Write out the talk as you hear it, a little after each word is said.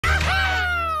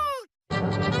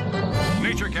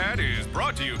Nature Cat is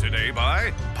brought to you today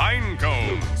by pine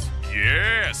cones.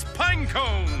 Yes, pine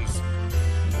cones.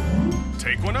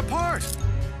 Take one apart.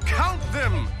 Count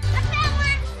them. I found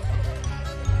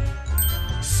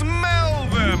one. Smell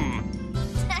them.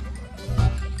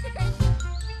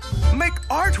 Make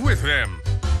art with them.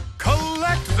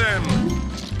 Collect them.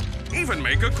 Even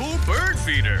make a cool bird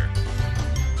feeder.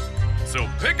 So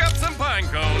pick up some pine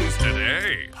cones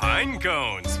today. Pine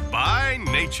cones by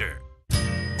nature.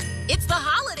 It's the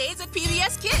holidays at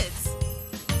PBS Kids.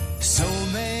 So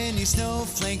many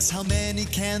snowflakes, how many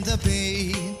can there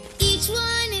be? Each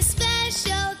one is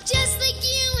special, just like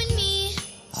you and me.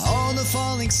 All the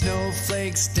falling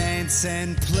snowflakes dance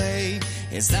and play.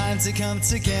 It's time to come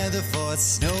together for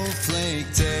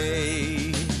Snowflake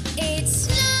Day. It's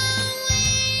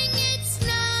snowing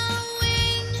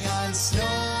On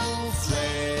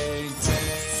Snowflake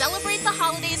Day. Celebrate the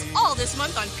holidays all this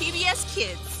month on PBS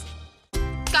Kids.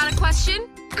 Got a question?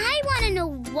 I want to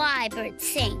know why birds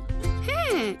sing.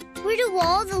 Where do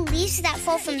all the leaves that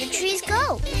fall from the trees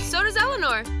go? So does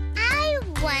Eleanor. I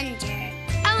wonder.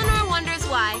 Eleanor wonders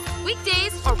why.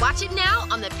 Weekdays or watch it now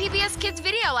on the PBS Kids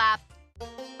video app.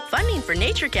 Funding for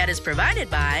Nature Cat is provided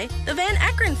by the Van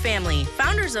Ekron family,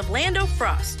 founders of Lando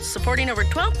Frost, supporting over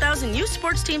 12,000 youth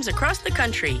sports teams across the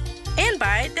country. And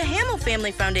by the Hamill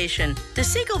Family Foundation, the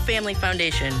Siegel Family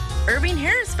Foundation, Irving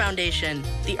Harris Foundation,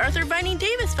 the Arthur Vining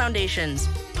Davis Foundations,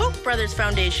 Polk Brothers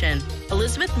Foundation,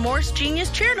 Elizabeth Morse Genius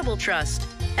Charitable Trust,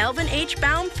 Alvin H.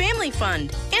 Baum Family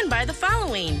Fund, and by the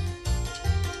following: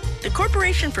 the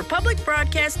Corporation for Public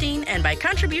Broadcasting, and by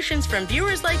contributions from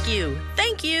viewers like you.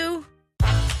 Thank you.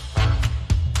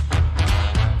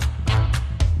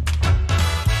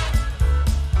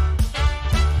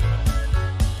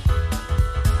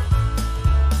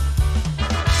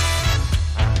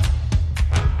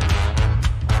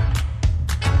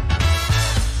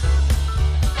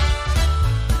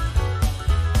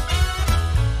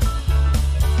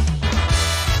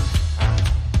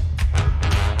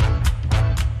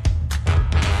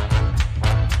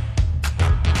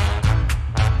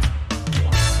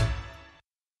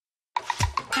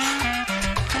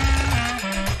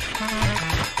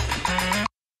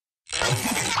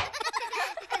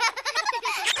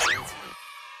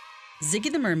 Ziggy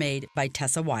the Mermaid by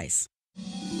Tessa Weiss.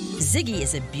 Ziggy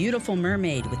is a beautiful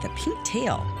mermaid with a pink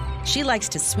tail. She likes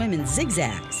to swim in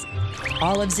zigzags.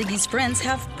 All of Ziggy's friends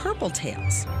have purple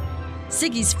tails.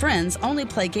 Ziggy's friends only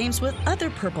play games with other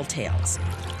purple tails.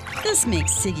 This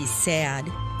makes Ziggy sad.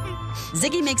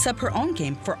 Ziggy makes up her own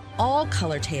game for all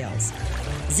color tails.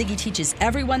 Ziggy teaches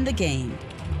everyone the game.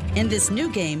 In this new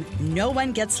game, no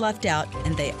one gets left out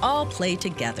and they all play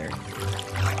together.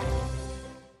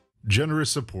 Generous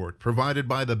support provided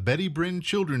by the Betty Bryn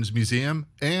Children's Museum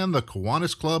and the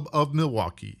Kiwanis Club of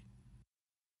Milwaukee.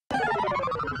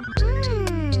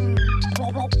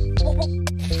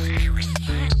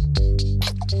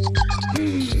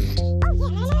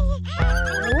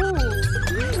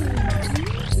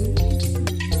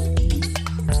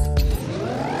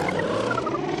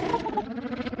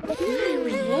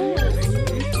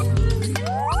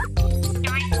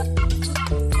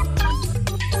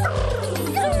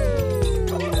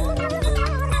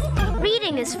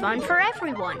 Is fun for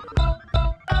everyone.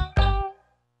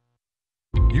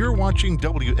 You're watching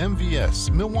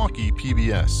WMVS Milwaukee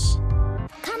PBS.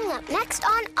 Coming up next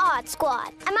on Odd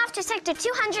Squad. I'm off to Sector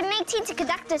 218 to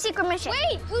conduct a secret mission.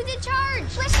 Wait, who's in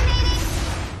charge? Listening.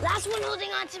 Last one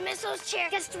holding on to Missle's chair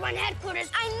gets to run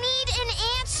headquarters. I need an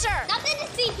answer. Nothing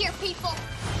to see here, people.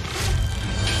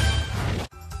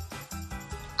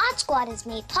 Odd Squad is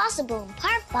made possible in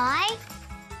part by...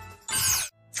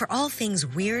 For all things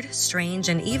weird, strange,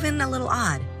 and even a little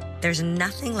odd, there's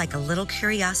nothing like a little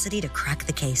curiosity to crack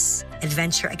the case.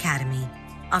 Adventure Academy,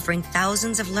 offering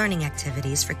thousands of learning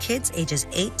activities for kids ages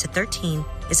 8 to 13,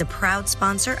 is a proud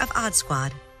sponsor of Odd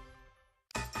Squad.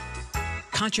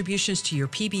 Contributions to your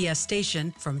PBS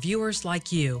station from viewers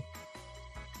like you.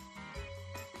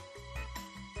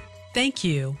 Thank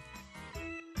you.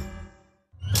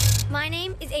 My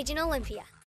name is Agent Olympia.